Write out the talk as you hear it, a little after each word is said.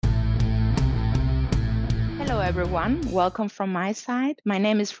everyone. Welcome from my side. My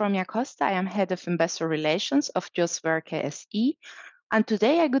name is Romia Costa. I am Head of Investor Relations of JOST Werke SE. And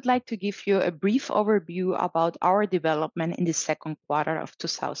today I would like to give you a brief overview about our development in the second quarter of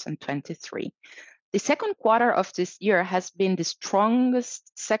 2023. The second quarter of this year has been the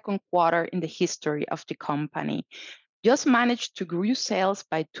strongest second quarter in the history of the company. JOST managed to grow sales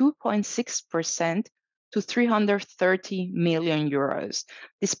by 2.6% to 330 million euros,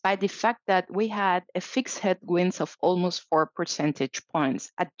 despite the fact that we had a fixed headwinds of almost 4 percentage points.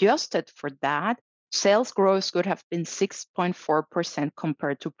 Adjusted for that, sales growth would have been 6.4%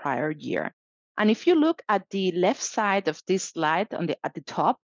 compared to prior year. And if you look at the left side of this slide at the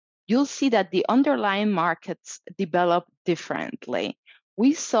top, you'll see that the underlying markets develop differently.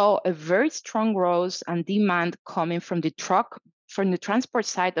 We saw a very strong growth and demand coming from the transport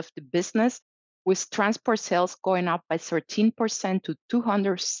side of the business, with transport sales going up by 13% to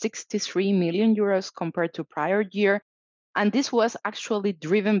 263 million euros compared to prior year. And this was actually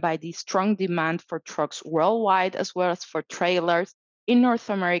driven by the strong demand for trucks worldwide, as well as for trailers in North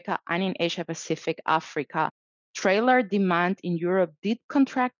America and in Asia Pacific, Africa. Trailer demand in Europe did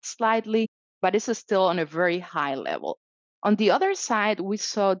contract slightly, but this is still on a very high level. On the other side, we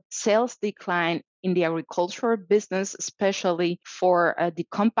saw sales decline in the agricultural business, especially for the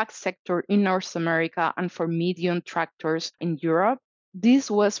compact sector in North America and for medium tractors in Europe. This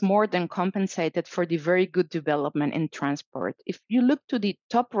was more than compensated for the very good development in transport. If you look to the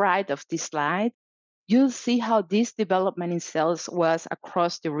top right of this slide, you'll see how this development in sales was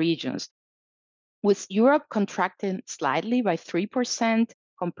across the regions, with Europe contracting slightly by 3%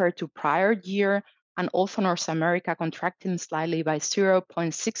 compared to prior year, and also North America contracting slightly by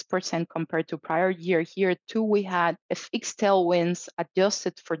 0.6% compared to prior year. Here too, we had FX tailwinds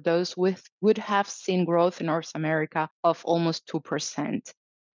adjusted for those would have seen growth in North America of almost 2%.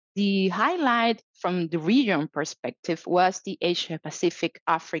 The highlight from the region perspective was the Asia Pacific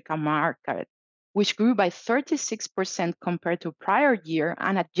Africa market, which grew by 36% compared to prior year,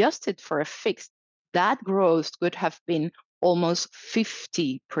 and adjusted for a fix, that growth would have been almost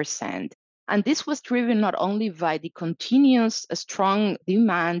 50%. And this was driven not only by the continuous strong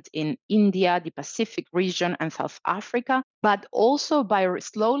demand in India, the Pacific region, and South Africa, but also by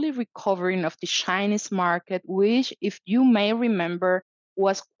slowly recovering of the Chinese market, which, if you may remember,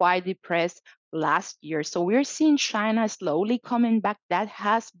 was quite depressed last year. So we're seeing China slowly coming back. That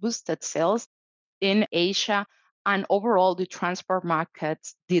has boosted sales in Asia, and overall the transport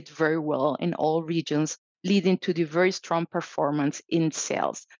markets did very well in all regions, leading to the very strong performance in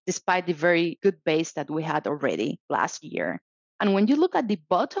sales, despite the very good base that we had already last year. And when you look at the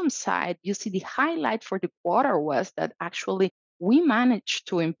bottom side, you see the highlight for the quarter was that actually we managed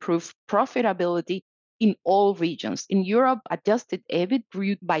to improve profitability in all regions. In Europe, adjusted EBIT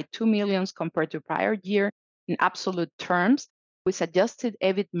grew by 2 million compared to prior year in absolute terms, with adjusted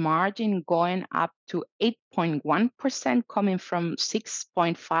EBIT margin going up to 8.1%, coming from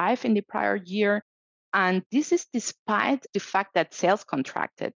 6.5% in the prior year. And this is despite the fact that sales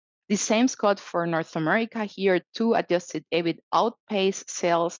contracted. The same got for North America. Here too, adjusted EBIT outpaced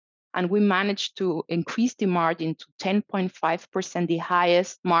sales, and we managed to increase the margin to 10.5%, the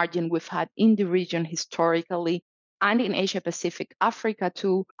highest margin we've had in the region historically. And in Asia Pacific Africa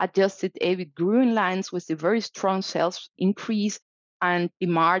too, adjusted EBIT grew in lines with the very strong sales increase, and the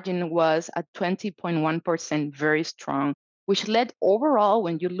margin was at 20.1%, very strong, which led overall,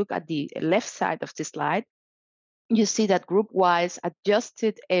 when you look at the left side of the slide, you see that group-wise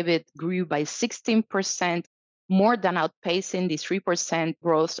adjusted EBIT grew by 16%, more than outpacing the 3%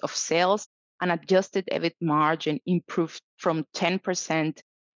 growth of sales, and adjusted EBIT margin improved from 10%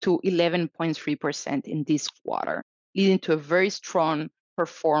 to 11.3% in this quarter, leading to a very strong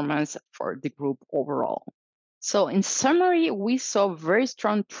performance for the group overall. So in summary, we saw very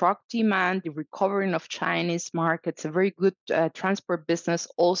strong truck demand, the recovering of Chinese markets, a very good transport business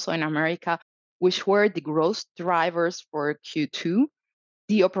also in America, which were the growth drivers for Q2.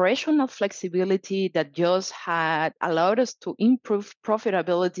 The operational flexibility that JOST had allowed us to improve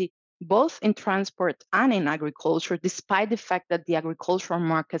profitability both in transport and in agriculture, despite the fact that the agricultural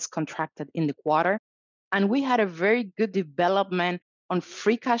markets contracted in the quarter. And we had a very good development on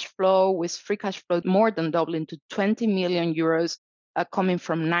free cash flow, with free cash flow more than doubling to 20 million euros, coming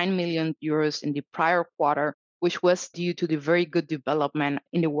from 9 million euros in the prior quarter, which was due to the very good development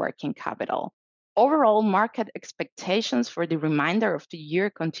in the working capital. Overall, market expectations for the remainder of the year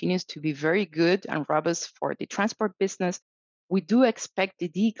continues to be very good and robust for the transport business. We do expect the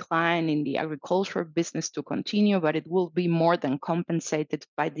decline in the agricultural business to continue, but it will be more than compensated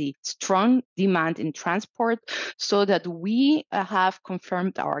by the strong demand in transport, so that we have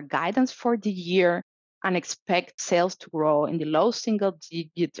confirmed our guidance for the year. and expect sales to grow in the low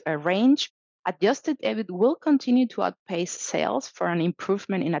single-digit range, adjusted EBIT will continue to outpace sales for an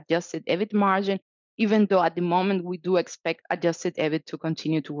improvement in adjusted EBIT margin, even though at the moment we do expect adjusted EBIT to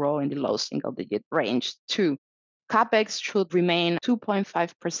continue to grow in the low single-digit range too. CapEx should remain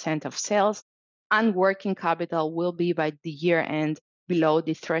 2.5% of sales, and working capital will be by the year end below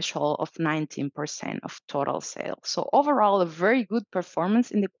the threshold of 19% of total sales. So overall, a very good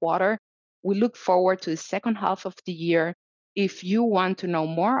performance in the quarter. We look forward to the second half of the year. If you want to know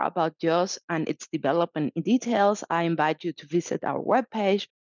more about JOST and its development in details, I invite you to visit our webpage,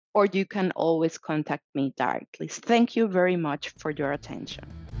 or you can always contact me directly. Thank you very much for your attention.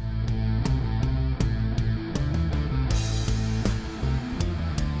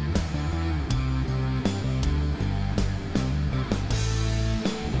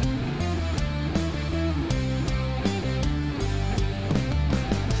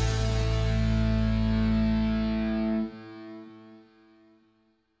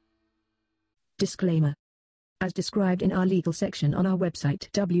 Disclaimer. As described in our legal section on our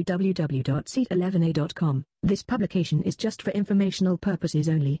website www.seat11a.com, this publication is just for informational purposes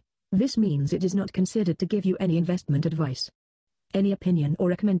only. This means it is not considered to give you any investment advice. Any opinion or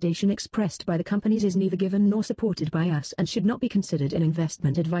recommendation expressed by the companies is neither given nor supported by us and should not be considered an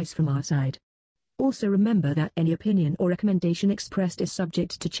investment advice from our side. Also remember that any opinion or recommendation expressed is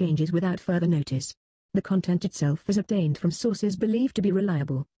subject to changes without further notice. The content itself is obtained from sources believed to be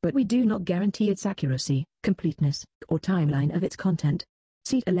reliable, but we do not guarantee its accuracy, completeness, or timeline of its content.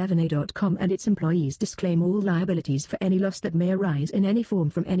 Seat11a.com and its employees disclaim all liabilities for any loss that may arise in any form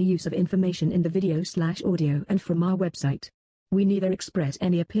from any use of information in the video/audio and from our website. We neither express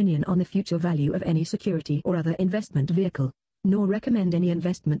any opinion on the future value of any security or other investment vehicle, nor recommend any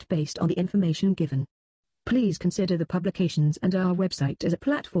investment based on the information given. Please consider the publications and our website as a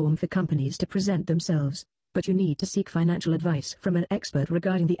platform for companies to present themselves, but you need to seek financial advice from an expert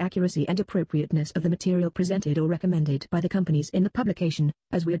regarding the accuracy and appropriateness of the material presented or recommended by the companies in the publication,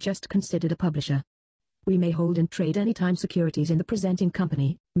 as we are just considered a publisher. We may hold and trade anytime securities in the presenting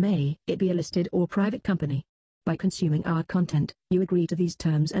company, may it be a listed or private company. By consuming our content, you agree to these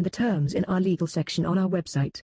terms and the terms in our legal section on our website.